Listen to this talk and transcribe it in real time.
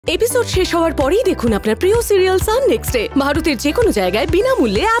Episode শেষ হওয়ার পরেই দেখুন আপনার প্রিয় সিরিয়াল সান নেক্সটে ভারতের যে কোনো জায়গায়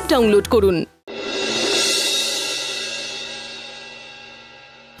বিনামূল্যে অ্যাপ ডাউনলোড করুন।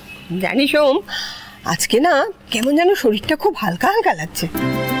 জানিস ওম, আজকে না কেমন যেন শরীরটা খুব হালকা হালকা লাগছে।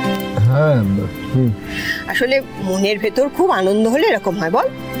 হ্যাঁ, আসলে মনের ভেতর খুব আনন্দ হলে এরকম হয় বল।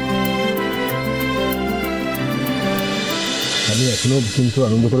 আমি এখনো কিন্তু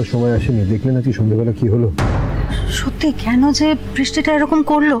আনন্দ করার সময় আসেনি। দেখলে নাকি সন্ধ্যাবেলা কি হলো? সত্যি কেন যে বৃষ্টিটা এরকম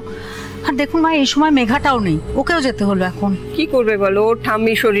করলো। আর দেখুন মা, এই সময় মেঘাটাও নেই, ওকেও যেতে হলো। এখন কি করবে বলো, ওর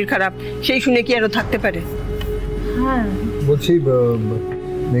ঠাম্মির শরীর খারাপ, সেই শুনে কি আরো থাকতে পারে? হ্যাঁ, বলছি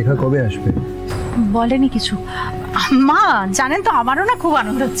মেঘা কবে আসবে? বলেনি কিছু। মা জানেন তো, আমারও না খুব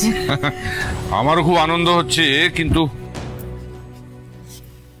আনন্দ হচ্ছে। আমারও খুব আনন্দ হচ্ছে, কিন্তু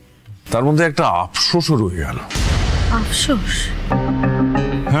তার মধ্যে একটা আফসোসও রয়ে গেল। আফসোস?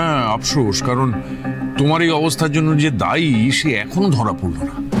 হ্যাঁ, আফসোস, কারণ তোমার এই অবস্থার জন্য যে দায়ী সে এখনো ধরা পড়লো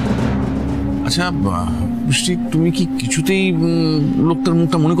না। আচ্ছা বৃষ্টি, তুমি কি কিছুতেই লোকটার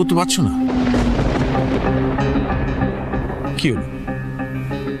মুখটা মনে করতে পারছো না? কি হলো,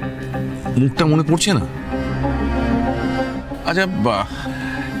 মুখটা মনে পড়ছে না? আচ্ছা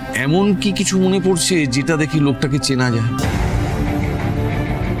এমন কি কিছু মনে পড়ছে যেটা দেখি লোকটাকে চেনা যায়?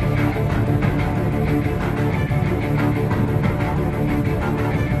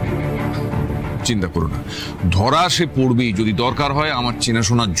 চিন্তা করো না, ধরা সে পড়বেই। যদি দরকার হয় আমার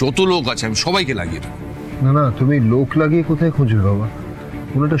চেনাশোনা যত লোক আছে আমি সবাইকে লাগিয়ে দেবো। না না, তুমি লোক লাগিয়ে কোথায় খুঁজবে বাবা?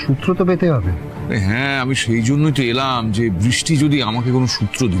 কোনো একটা সূত্র তো পেতে হবে। হ্যাঁ, আমি সেই জন্যই তো এলাম যে বৃষ্টি যদি আমাকে কোনো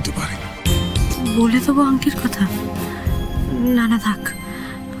সূত্র দিতে পারে। বলে দেবো আংটির কথা? না না থাক,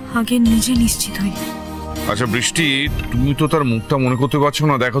 আগে নিজে নিশ্চিত হই। আচ্ছা বৃষ্টি, তুমি তো তার মুখটা মনে করতে পারছো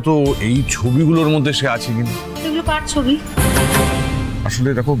না। দেখো তো এই ছবিগুলোর মধ্যে সে আছে কিনা। এগুলো কার ছবি? আসলে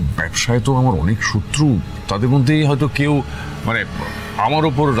দেখো, ব্যবসায় তো আমার অনেক শত্রু, তাদের মধ্যেই হয়তো কেউ মানে আমার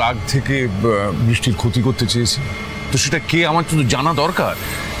ওপর রাগ থেকে বৃষ্টির ক্ষতি করতে চেয়েছে। তো সেটা কে আমার তো জানা দরকার।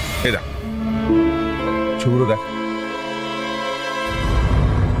 এ দেখ ছবিগুলো দেখ।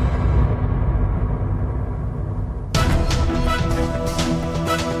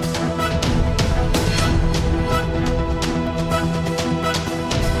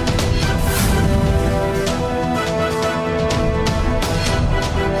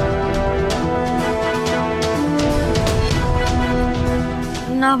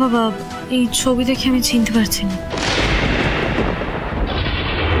 না বাবা, এই ছবি দেখে আমি চিনতে পারছি না।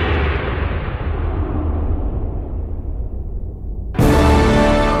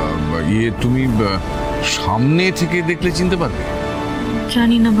 তুমি সামনে থেকে দেখলে চিনতে পারবে?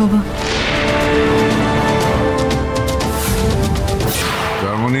 জানি না বাবা।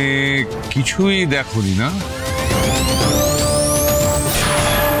 তার মানে কিছুই দেখোনি না?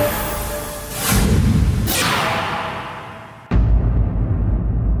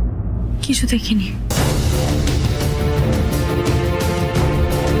 কিছু দেখিনি।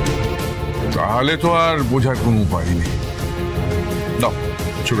 তাহলে তো আর বোঝার কোনো উপায় নেই। দাও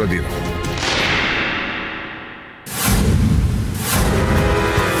ছুড়া দিয়ে দাও।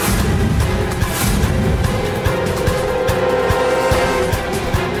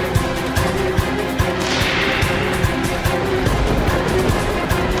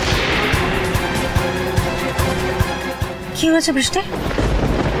 কি হয়েছে বৃষ্টি?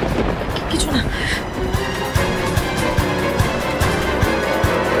 কিছু না।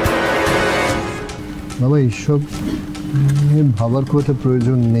 বাবা, এইসব ভাবার খুব একটা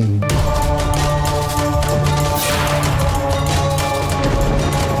প্রয়োজন নেই।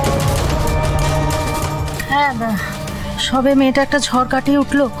 হ্যাঁ, সবে মেয়েটা একটা ঝড় কাটিয়ে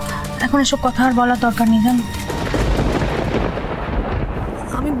উঠলো, এখন এসব কথা আর বলার দরকার নেই। জানো,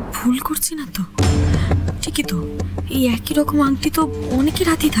 আমি ভুল করছি না তো? ঠিকই তো, এই একই রকম আংটি তো অনেকের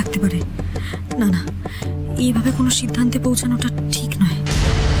হাতেই থাকতে পারে। না না, এইভাবে কোনো সিদ্ধান্তে পৌঁছানোটা ঠিক নয়।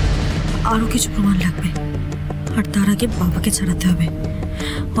 আরো কিছু প্রমাণ লাগবে, আর তার আগে বাবাকে ছাড়াতে হবে।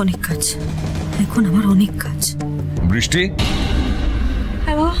 অনেক কাজ, এখন আমার অনেক কাজ। বৃষ্টি,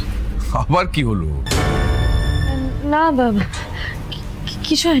 হ্যালো। আবার কি হলো? না বাবা,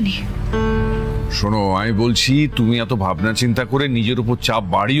 কিছু হয়নি। শোনো, আমি বলছি তুমি এত ভাবনা চিন্তা করে নিজের উপর চাপ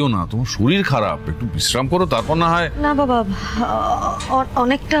বাড়িও না। তোমার শরীর খারাপ, একটু বিশ্রাম করো, তারপর না হয়। না বাবা,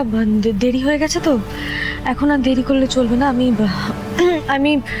 অনেকটা দেরি হয়ে গেছে তো, এখন আর দেরি করলে চলবে না।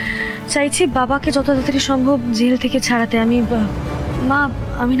 আমি চাইছি বাবাকে যত তাড়াতাড়ি সম্ভব জেল থেকে ছাড়াতে। মা,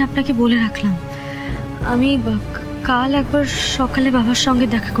 আমি না আপনাকে বলে রাখলাম, আমি কাল একবার সকালে বাবার সঙ্গে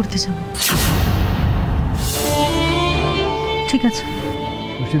দেখা করতে যাব। ঠিক আছে?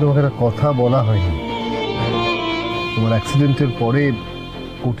 তোমাকে একটা কথা বলা হয়নি। তোমার অ্যাক্সিডেন্টের পরে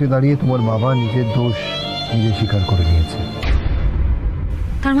কোর্টে দাঁড়িয়ে তোমার বাবা নিজের দোষ নিজে স্বীকার করে নিয়েছে।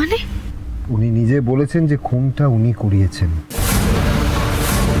 তার মানে উনি নিজে বলেছেন যে খুনটা উনি করিয়েছেন।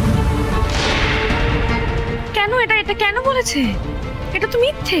 কেন এটা এটা কেন বলেছে? এটা তো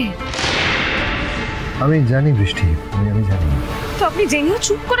মিথ্যে। আমি জানি বৃষ্টি, আমি জানি। তো আপনি জেনেও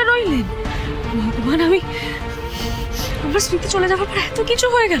চুপ করে রইলেন? ভগবান, আমার স্মৃতি চলে যাওয়ার পর এত কিছু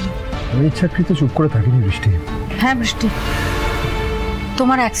হয়ে গেল। আমি ইচ্ছাকৃত চুপ করে থাকিনি বৃষ্টি। হ্যাঁ বৃষ্টি,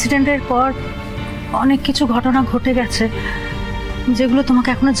 তোমার অ্যাক্সিডেন্টের পর অনেক কিছু ঘটনা ঘটে গেছে যেগুলো তোমাকে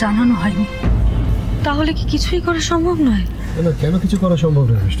এখনো জানানো হয়নি। তাহলে কি কিছুই করা সম্ভব নয়? না, কেন কিছু করা সম্ভব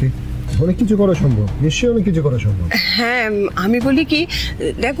নয় বৃষ্টি? অনেক কিছু করা সম্ভব, নিশ্চয়ই অনেক কিছু করা সম্ভব। হ্যাঁ, আমি বলি কি,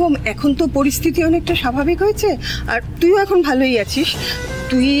 দেখো এখন তো পরিস্থিতি অনেকটা স্বাভাবিক হয়েছে, আর তুইও এখন ভালোই আছিস।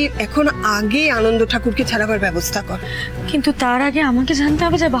 তুই এখন আগে আনন্দ ঠাকুরকে ছাড়াবার ব্যবস্থা কর। কিন্তু তার আগে আমাকে জানতে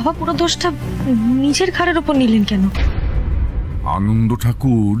হবে যে বাবা পুরো দোষটা নিজের ঘাড়ের উপর নিলেন কেন? আনন্দ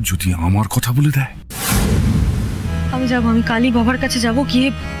ঠাকুর যদি আমার কথা বলে দেয়? আমি যাবো, আমি কালই বাবার কাছে যাবো,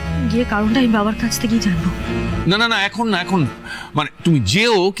 গিয়ে কারণটা আমি বাবার কাছ থেকেই জানবো। না না না, এখন না, এখন মানে তুমি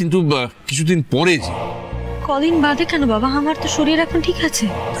যেও, কিন্তু কিছুদিন পরে যে। কদিন বাদে কেন বাবা? আমার তো শরীর এখন ঠিক আছে।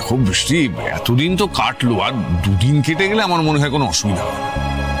 দেখো বৃষ্টি, এতদিন তো কাটলো, আর দুদিন কেটে গেলে আমার মনে হয় কোনো অসুবিধা হবে না।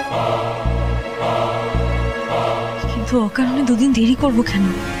 কিন্তু অকারণে দুদিন দেরি করবো কেন?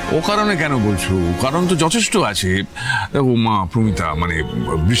 ও কারণে কেন বলছো? কারণ তো যথেষ্ট আছে। দেখো মা প্রমিতা, মানে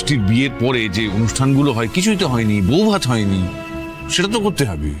বৃষ্টির বিয়ের পরে যে অনুষ্ঠানগুলো হয় কিছুই তো হয়নি, বউ ভাত হয়নি, সেটা তো করতে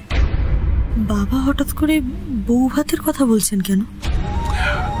হবে। বাবা হঠাৎ করে বউ ভাতের কথা বলছেন কেন?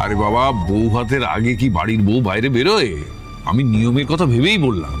 আরে বাবা, বউ ভাতের আগে কি বাড়ির বউ বাইরে বেরোয়? আমি নিয়মের কথা ভেবেই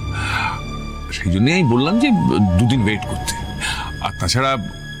বললাম। সেই জন্যই আমি বললাম যে দুদিন ওয়েট করতে। আর তাছাড়া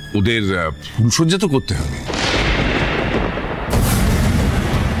ওদের ফুলসজ্জা তো করতে হবে।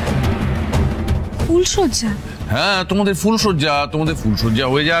 ফুলসজ্জা? হ্যাঁ, তোমাদের ফুলসজ্জা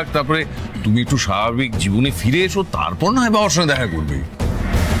হয়ে যাক, তারপরে তুমি একটু স্বাভাবিক জীবনে ফিরে এসো, তারপর না হয় বাবার সঙ্গে দেখা করবে।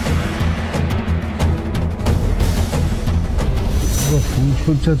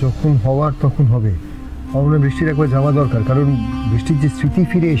 ফুলসজ্জা যখন হওয়ার তখন হবে। আমার বৃষ্টির একবার যাওয়া দরকার, কারণ বৃষ্টির যে স্মৃতি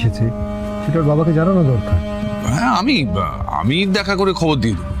ফিরে এসেছে সেটা বাবাকে জানানো দরকার। হ্যাঁ, আমি দেখা করে খবর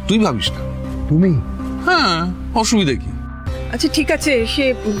দিয়ে দেবো, তুই ভাবিস না। তুমি? হ্যাঁ, অসুবিধা কি? আচ্ছা ঠিক আছে, সে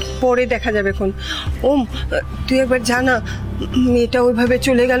পরে দেখা যাবে। এখন ওম, তুই একবার জানা, মেয়েটা ওইভাবে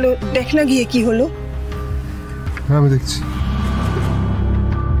চলে গেল, দেখ না গিয়ে কি হলো। হ্যাঁ, আমি দেখছি।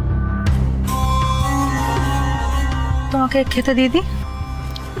 তোমাকে খেতে দিয়ে দিই?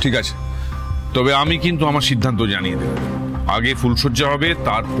 ঠিক আছে, তবে আমি কিন্তু আমার সিদ্ধান্ত জানিয়ে দেব। আগে ফুলসজ্জা হবে,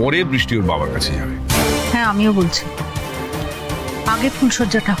 তারপরে বৃষ্টি ওর বাবার কাছে যাবে। হ্যাঁ, আমিও বলছি আগে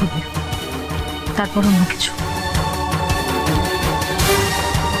ফুলসজ্জাটা হবে, তারপর অন্য কিছু।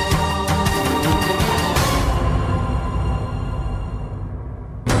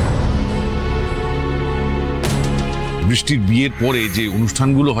 বৃষ্টির বিয়ের পরে যে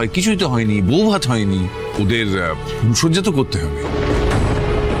অনুষ্ঠানগুলো হয় কিছুই তো হয়নি, বউ ভাত হয়নি, ওদের ফুলসজ্জা তো করতে হবে।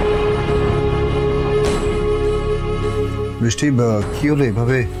 বৃষ্টি, কি হলো?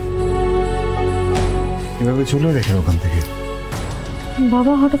 এভাবে চলে রেখে ওখান থেকে?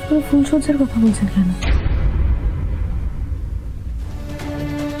 বাবা হঠাৎ করে ফুলসজ্জার কথা বলছেন কেন?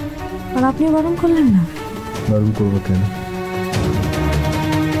 আর আপনি বারণ করলেন না? বারণ করবো কেন?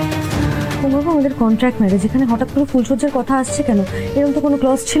 ও বাবা, আমাদের কন্ট্রাক্ট ম্যারেজ, এখানে হঠাৎ করে ফুলসজ্জার কথা আসছে কেন? এরকম তো কোনো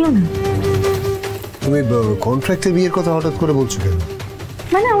ক্লজ ছিল না। তুমি কন্ট্রাক্টের বিয়ের কথা হঠাৎ করে বলছো কেন?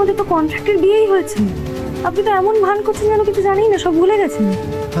 মানে আমাদের তো কন্ট্রাক্টের বিয়েই হয়েছে। আপনি তো এমন ভান করছেন যেন কিছু জানেই না, সব ভুলে গেছেন।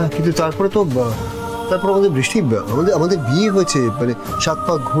 হ্যাঁ, কিন্তু তারপর আমাদের বৃষ্টি, আমাদের বিয়ে হয়েছে, মানে 7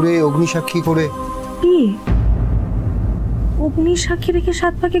 পাক ঘুরে, অগ্নিসাক্ষী করে। বিয়ে? অগ্নিসাক্ষী রেখে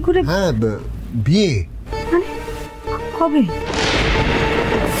 7 পাকে ঘুরে? হ্যাঁ, বিয়ে। মানে কবে?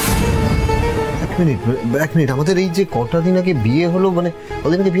 এক মিনিট, আমাদের এই যে কটা দিন আগে বিয়ে হলো, মানে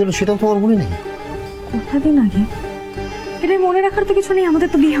ওদের আগে বিয়ে হলো, সেটাও তোমার মনে নেই? কটা দিন আগে? এটা মনে রাখার তো কিছু নেই, আমাদের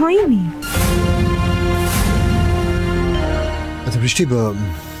তো বিয়ে হয়নি। আচ্ছা বৃষ্টি,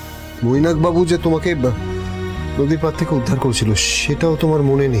 মৈনাক বাবু যে তোমাকে নদীর পাড় থেকে উদ্ধার করেছিল, সেটাও তোমার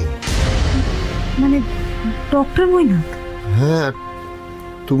মনে নেই? মানে ডক্টর মৈনাক? হ্যাঁ,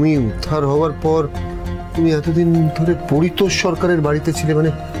 তুমি উদ্ধার হওয়ার পর তুমি এতদিন ধরে পরিতোষ সরকারের বাড়িতে ছিলে,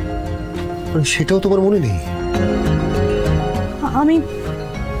 মানে সেটাও তোমার মনে নেই? আমি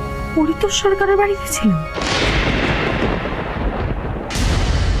পরিতোষ সরকারের বাড়িতে ছিলাম?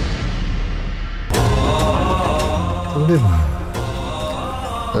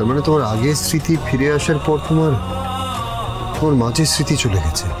 তার মানে তোমার আগের স্মৃতি ফিরে আসার পর তোমার মাঝের স্মৃতি চলে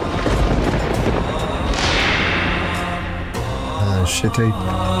গেছে। হ্যাঁ,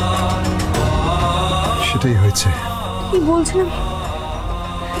 সেটাই হয়েছে। কি বলছেন?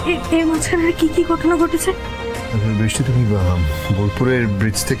 এর মাঝখানে কি কি ঘটনা ঘটেছে? বৃষ্টি, তুমি বোলপুরের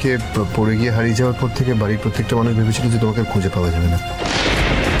ব্রিজ থেকে পড়ে গিয়ে হারিয়ে যাওয়ার পর থেকে বাড়ির প্রত্যেকটা মানুষ ভেবেছিল যে তোমাকে খুঁজে পাওয়া যাবে না।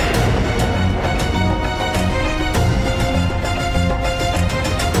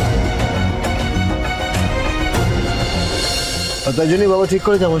 আর তাই জন্যই বাবা ঠিক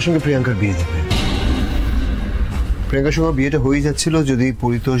করেছে আমার সঙ্গে প্রিয়াঙ্কার বিয়ে দেবে। প্রিয়াঙ্কার সঙ্গে বিয়েটা হয়ে যাচ্ছিল যদি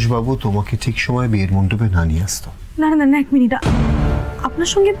পরিতোষ বাবু তোমাকে ঠিক সময় বিয়ের মণ্ডপে না নিয়ে আসতো। না না না, এক মিনিট, আপনার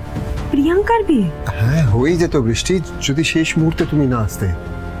সঙ্গে প্রিয়াঙ্কার বিয়ে? হ্যাঁ, হয়ে যেত বৃষ্টি, যদি শেষ মুহূর্তে তুমি না আসতে।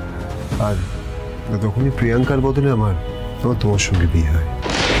 আর তখনই প্রিয়াঙ্কার বদলে আমার তোমার সঙ্গে বিয়ে হয়।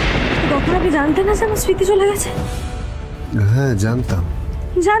 তখন আপনি জানতেন না যে আমার স্মৃতি চলে গেছে? হ্যাঁ জানতাম।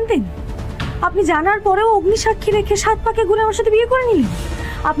 জানতেন? আপনি জানার পরেও অগ্নিসাক্ষী রেখে 7 পাকে ঘুরে আমার সাথে বিয়ে করে নিলেন?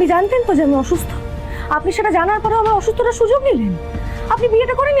 আপনি জানতেন তো যে আমি অসুস্থ? আপনি সেটা জানার পরেও আমার অসুস্থতার সুযোগ নিলেন? আপনি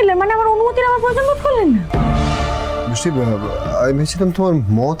বিয়েটা করে নিলেন, মানে আমার অনুমতির আমার প্রয়োজন বোধ করলেন না? বৃষ্টি, আমি ভেবেছিলাম তোমার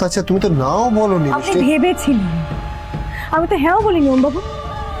মত আছে, তুমি তো নাও বলোনি। আপনি ভেবেছিলেন, আমি তো হ্যাঁ বলিনি ওম বাবু।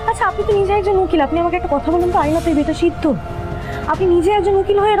 আচ্ছা, আপনি তো নিজে একজন উকিল, আপনি আমাকে একটা কথা বলুন তো, আইনত এই বিয়েটা সিদ্ধ? আপনি নিজে একজন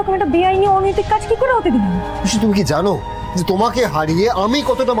উকিল হয়ে এরকম একটা বেআইনি অনৈতিক কাজ কি করে হতে দিলেন? তুমি কি জানো যে তোমাকে হারিয়ে আমি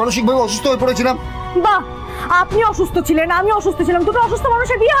কতটা মানসিকভাবে অসুস্থ হয়ে পড়েছিলাম? বাহ, আপনি অসুস্থ ছিলেন, আমি অসুস্থ ছিলাম, দুটো অসুস্থ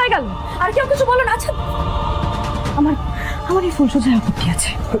মানুষের বিয়ে হয়ে গেল, আর কেউ কিছু বলেন? আচ্ছা, আমার এই ফুলসজ্জায় আপত্তি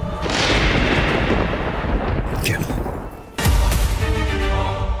আছে। কেন?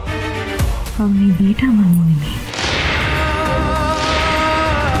 কারণ এই বিয়েটা আমার মনে নেই।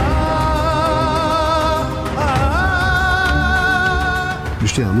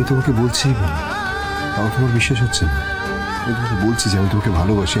 বৃষ্টি, আমি তোমাকে বলছি, তাও তোমার বিশ্বাস হচ্ছে না। আমি তোমাকে বলছি যে আমি তোমাকে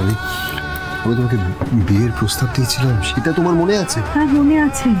ভালোবাসি। আমি তোমাকে বিয়ের প্রস্তাব দিয়েছিলাম, সেটা তোমার মনে আছে? হ্যাঁ মনে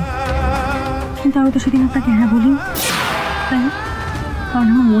আছে, কিন্তু আমি তো সেদিন আপনাকে হ্যাঁ বলি, তাই কারণ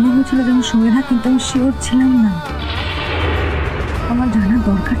আমার মনে হয়েছিল যে আমি সুবিধা, কিন্তু আমি শিওর ছিলাম না। আমার জানার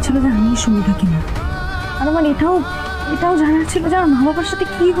দরকার ছিল যে আমি সুবিধা কিনা, আর আমার এটাও জানার ছিল যে আমার মা বাবার সাথে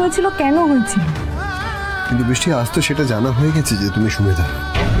কি হয়েছিল, কেন হয়েছিল। কিন্তু বৃষ্টি, আজ তো সেটা জানা হয়ে গেছে যে তুমি সুবিধা।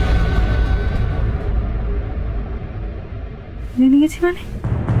 জেনে গেছি মানে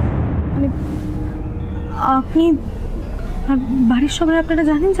আপনি আর বাড়ির সবাই আপনারা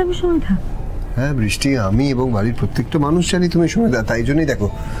জানেন যে আমি সুবিধা? হ্যাঁ বৃষ্টি, আমি এবং বাড়ির প্রত্যেকটা মানুষ জানি তুমি সুবিধা। তাই জন্যই দেখো,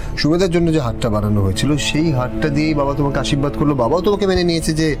 সুবিধার জন্য যে হাতটা বানানো হয়েছিল সেই হাতটা দিয়েই বাবা তোমাকে আশীর্বাদ করলো। বাবাও তোমাকে মেনে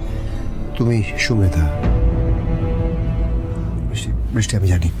নিয়েছে যে তুমি সুবিধা। বৃষ্টি,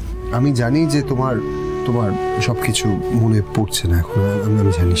 আমি জানি যে তোমার সবকিছু মনে পড়ছে না এখন,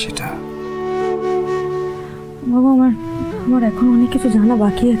 আমি জানি সেটা। বাবা, আমার এখন অনেক কিছু জানা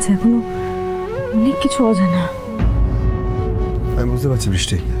বাকি আছে, এখনো অনেক কিছু অজানা। আমি বুঝতে পারছি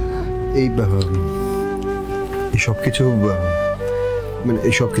বৃষ্টি, এই সবকিছু মানে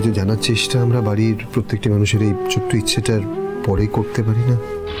এই সবকিছু জানার চেষ্টা আমরা বাড়ির প্রত্যেকটি মানুষের এই ছোট্ট ইচ্ছেটার পরে করতে পারি না?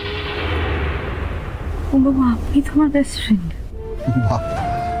 বাবা, আপনি তো আমার বেস্ট ফ্রেন্ড।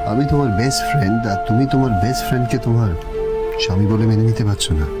 আমি তোমার বেস্ট ফ্রেন্ড, আর তুমি তোমার বেস্ট ফ্রেন্ডকে তোমার স্বামী বলে মেনে নিতে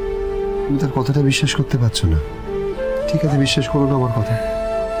পারছো না। তুমি তার কথাটা বিশ্বাস করতে পারছো না। ঠিক আছে, বিশ্বাস করো না আমার কথা,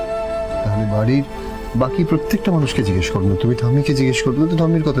 তাহলে বাড়ির বাকি প্রত্যেকটা মানুষকে জিজ্ঞেস করো না। তুমি ঠাম্মিকে জিজ্ঞেস করো না, তো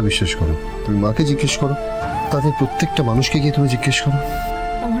ঠাম্মির কথা বিশ্বাস করো। তুমি মাকে জিজ্ঞেস করো, তাদের প্রত্যেকটা মানুষকে গিয়ে তুমি জিজ্ঞেস করো।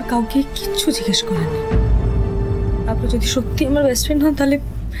 আমার কাউকে কিচ্ছু জিজ্ঞেস করেন না। আপনি যদি সত্যি আমার বেস্ট ফ্রেন্ড হন, তাহলে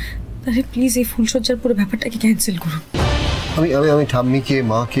প্লিজ এই ফুলসজ্জার পুরো ব্যাপারটাকে ক্যান্সেল করুন। আমি ঠাম্মিকে,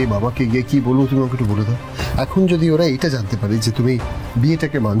 মাকে, বাবাকে গিয়ে কি বলবো তুমি আমাকে একটু বলে দাও। এখন যদি ওরা এটা জানতে পারে যে তুমি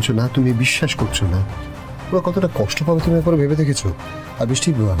বিয়েটাকে মানছো না, তুমি বিশ্বাস করছো না, ওরা কতটা কষ্ট পাবে তুমি একবার ভেবে দেখেছো? আর বৃষ্টি,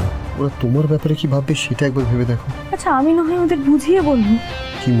 ওরা তোমার ব্যাপারে কি ভাববে সেটা একবার ভেবে দেখো। আচ্ছা, আমি না হয় ওদের বুঝিয়ে বলবো।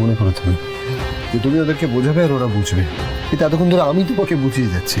 কি মনে করো তুমি যে তুমি ওদেরকে বোঝাবে আর ওরা বুঝবে? কিন্তু এতক্ষণ ধরে আমি তোমাকে বুঝিয়ে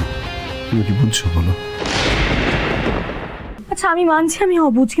যাচ্ছি, তুমি কি বুঝছো বলো? আচ্ছা, আমি মানছি আমি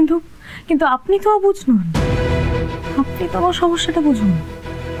অবুঝ, কিন্তু আপনি তো অবুঝ নন। আপনি তো আমার সমস্যাটা বুঝুন,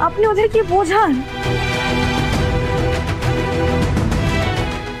 আপনি ওদেরকে বোঝান।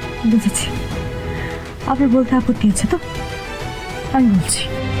 বুঝেছি, আপনার বলতে আপত্তি আছে তো আমি বলছি।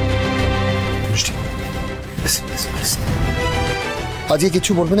 আজকে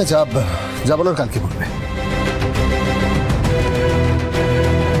কিছু বলবে না, যা বলার কালকে বলবে।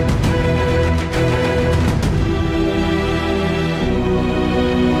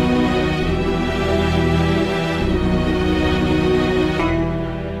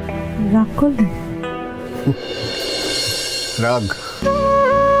 রাগ করলেন? রাগ,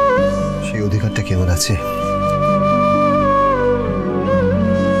 সেই অধিকারটা কেমন আছে?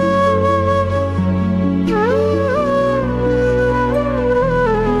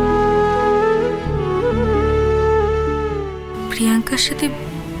 প্রিয়াঙ্কার সাথে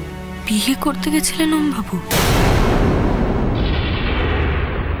বিয়ে করতে গেছিলেন ওম বাবু?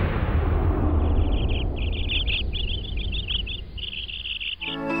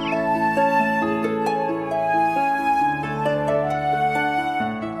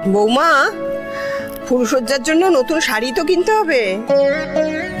 বৌমা, ফুলসজ্জার জন্য নতুন শাড়ি তো কিনতে হবে।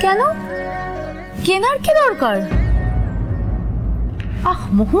 কেন? কেনার কি দরকার?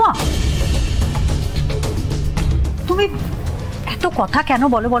 মহুয়া, তুমি এত কথা কেন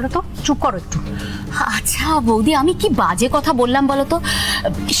বলো তো? চুপ করো একটু। আচ্ছা বৌদি, আমি কি বাজে কথা বললাম বলো তো?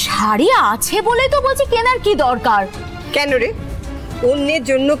 শাড়ি আছে বলেই তো বলছি কেনার কি দরকার। কেন রে? অন্যের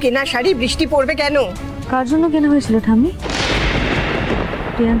জন্য কেনা শাড়ি বৃষ্টি পড়বে কেন? কার জন্য কেনা হয়েছিল ঠাম্মি?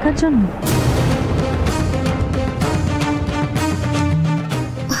 প্রিয়াঙ্কার জন্য।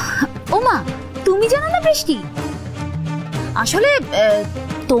 ওমা, তুমি জানো না বৃষ্টি? আসলে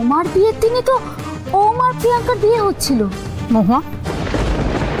তোমার বিয়ের দিনে তো ওমার প্রিয়াঙ্কার বিয়ে হচ্ছিল। মহুয়া,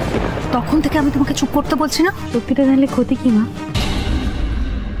 তখন থেকে আমি তোমাকে চুপ করতে বলছি না? সত্যিটা জানলে ক্ষতি কি মা?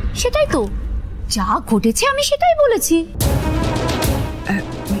 সেটাই তো, যা ঘটেছে আমি সেটাই বলেছি।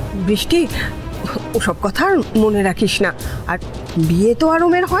 বৃষ্টি, ওসব কথা আর মনে রাখিস না। আর বিয়ে তো আর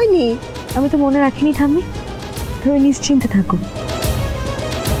ওমের হয়নি। আমি তো মনে রাখিনি ঠাম্মি, তুমি নিশ্চিন্তে থাকো।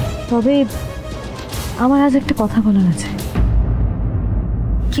 তবে আমার আজ একটা কথা বলার আছে।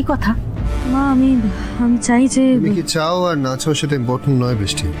 কি কথা? মা, আমি চাই যে তুমি কি চাও আর না চাও সেটা ইম্পর্টেন্ট নয়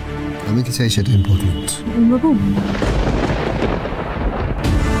বৃষ্টি। আমি কি চাই সেটা ইম্পর্টেন্ট। বাবু,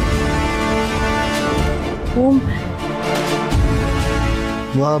 ওম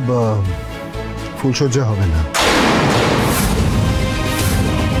মা, ফুলসজ্জা হবে না।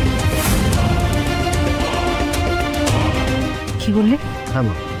 কি বললে? হ্যাঁ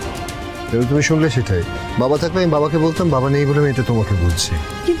মা, তুমি শুনলে সেটাই। বাবা থাকলে আমি বাবাকে বলতাম, বাবা নেই বলে আমি এটা তোমাকে বলছি।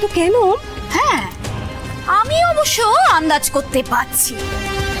 কিন্তু কেন? হ্যাঁ, আমি অবশ্য আন্দাজ করতে পারছি।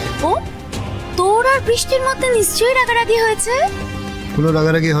 ও, তোর আর বৃষ্টির মধ্যে নিশ্চয়ই রাগারাগি হয়েছে। কোনো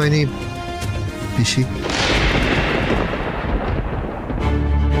রাগারাগি হয়নি পিসি।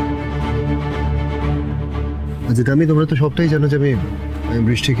 যেটা তোমরা তো সবটাই জানো যে আমি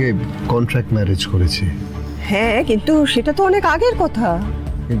বৃষ্টিকে কন্ট্রাক্ট ম্যারেজ করেছি। হ্যাঁ, কিন্তু সেটা তো অনেক আগের কথা।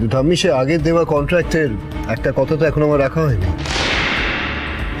 কিন্তু ঠাম্মি, সে আগের দেওয়া কন্ট্রাক্টের একটা কথা তো এখন আমার রাখা হয়নি।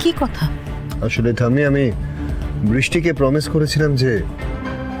 কি কথা? আসলে ঠাম্মি, আমি বৃষ্টিকে প্রমিস করেছিলাম যে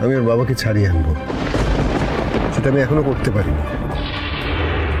আমি ওর বাবাকে ছাড়িয়ে আনবো। সেটা আমি এখনো করতে পারিনি।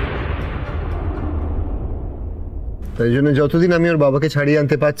 তাই জন্য যতদিন আমি ওর বাবাকে ছাড়িয়ে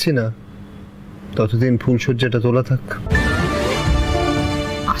আনতে পারছি না, ততদিন ফুলসজ্জাটা তোলা থাক।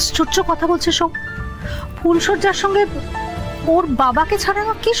 আশ্চর্য কথা বলছে সব। ফুলসজ্জার সঙ্গে ওর বাবাকে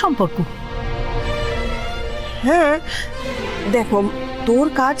ছাড়ানোর কি সম্পর্ক? হ্যাঁ দেখো, তোর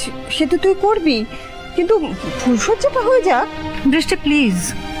কাজ সেটা তুই করবি, কিন্তু ফুলসজ্জাটা হয়ে যাক। বৃষ্টি প্লিজ,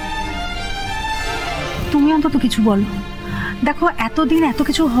 তুমি অন্তত কিছু বলো। দেখো, এতদিন এত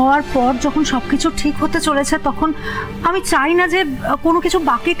কিছু হওয়ার পর যখন সবকিছু ঠিক হতে চলেছে, তখন আমি চাই না যে কোনো কিছু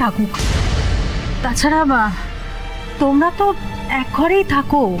বাকি থাকুক। তাছাড়া তোমরা তো এক ঘরেই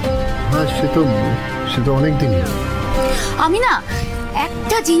থাকো। হ্যাঁ, সে তো অনেকদিন। আমি না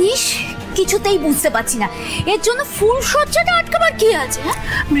একটা জিনিস কিছুতেই বুঝতে পারছি না, এর জন্য ফুলসজ্জাটা আটকাবার কি আছে?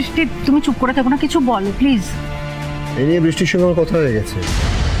 বৃষ্টি, তুমি চুপ করে থাকো না, কিছু বলো প্লিজ। এই নিয়ে বৃষ্টির সঙ্গে আমার কথা হয়ে গেছে।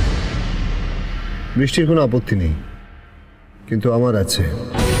 বৃষ্টির কোনো আপত্তি নেই, কিন্তু আমার আছে।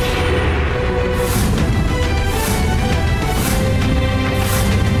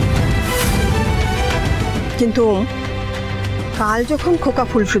 কিন্তু কাল যখন খোকা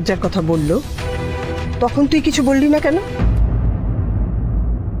ফুলসজ্জার কথা বললো, তখন তুই কিছু বললি না কেন?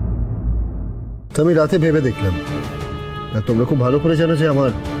 আমি রাতে ভেবে দেখলাম, তোমরা খুব ভালো করে জানো যে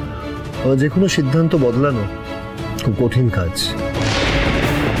আমার যে কোনো সিদ্ধান্ত বদলানো খুব কঠিন কাজ।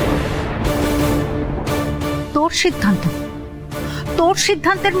 তোর সিদ্ধান্ত, তোর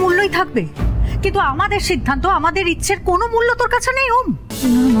সিদ্ধান্তের মূল্যই থাকবে, কিন্তু আমাদের সিদ্ধান্ত, আমাদের ইচ্ছের কোনো মূল্য তোর কাছে নেই। ওম,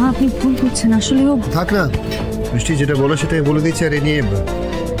 না মা, আপনি ভুল করছেন। আসলে ও থাক না বৃষ্টি, যেটা বলো সেটাই বলে দিচ্ছি। আর এ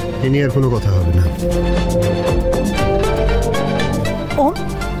নিয়ে আর কোনো কথা হবে না। ওম,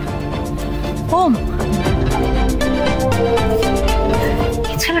 ওম,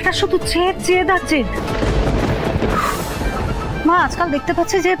 ছেলেটা শুধু জেদ আর জেদ। মা, আজকাল দেখতে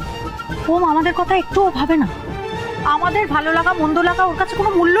পাচ্ছি যে ওম আমাদের কথা একটুও ভাবে না। আমাদের ভালো লাগা মন্দ লাগা ওর কাছে কোনো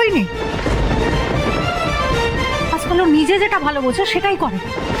মূল্যই নেই। আজকাল ও নিজে যেটা ভালো বোঝে সেটাই করে।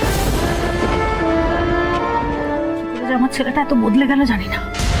 আমার ছেলেটা এত বদলে গেল জানি না।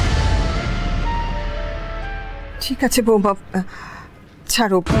 ঠিক আছে বৌমা,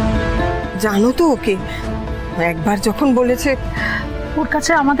 ছাড়ো। জানো তো ওকে, একবার যখন বলেছে, ওর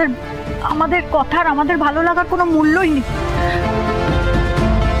কাছে আমাদের কথার, আমাদের ভালো লাগার কোনো মূল্যই নেই।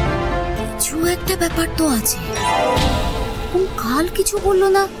 কিছু একটা ব্যাপার তো আছে। কাল কিছু বললো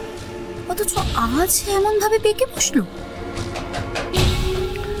না, অথচ আজ এমন ভাবে পেকে বসলো।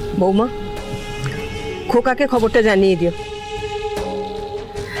 বৌমা, খোকাকে খবরটা জানিয়ে দিও।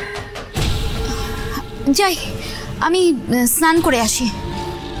 যাই, আমি স্নান করে আসি।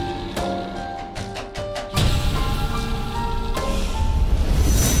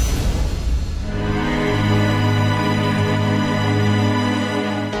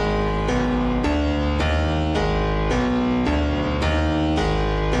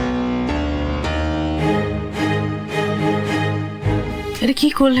 এটা কি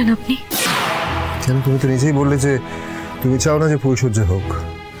করলেন আপনি? কেন, তুমি তো নিজেই বললে যে তুমি চাও না যে পরিচর্যা হোক।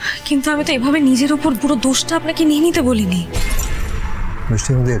 কিন্তু আমি তো এভাবে নিজের উপর পুরো দোষটা আপনাকে নিয়ে নিতে বলিনি। বৃষ্টি,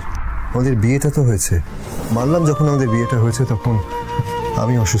 আমাদের বিয়েটা তো হয়েছে, মানলাম যখন আমাদের বিয়েটা হয়েছে তখন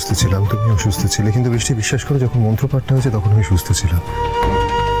আমি অসুস্থ ছিলাম, তুমি অসুস্থ ছিলে, কিন্তু বৃষ্টি বিশ্বাস করো যখন মন্ত্রপাঠটা হয়েছে তখন আমি সুস্থ ছিলাম।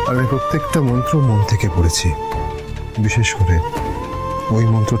 আর আমি প্রত্যেকটা মন্ত্র মন থেকে পড়েছি, বিশেষ করে ওই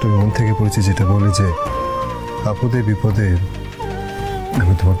মন্ত্রটা মন থেকে পড়েছি যেটা বলে যে আপদে বিপদে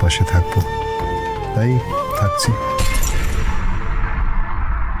আমি তোমার পাশে থাকবো, তাই থাকছি।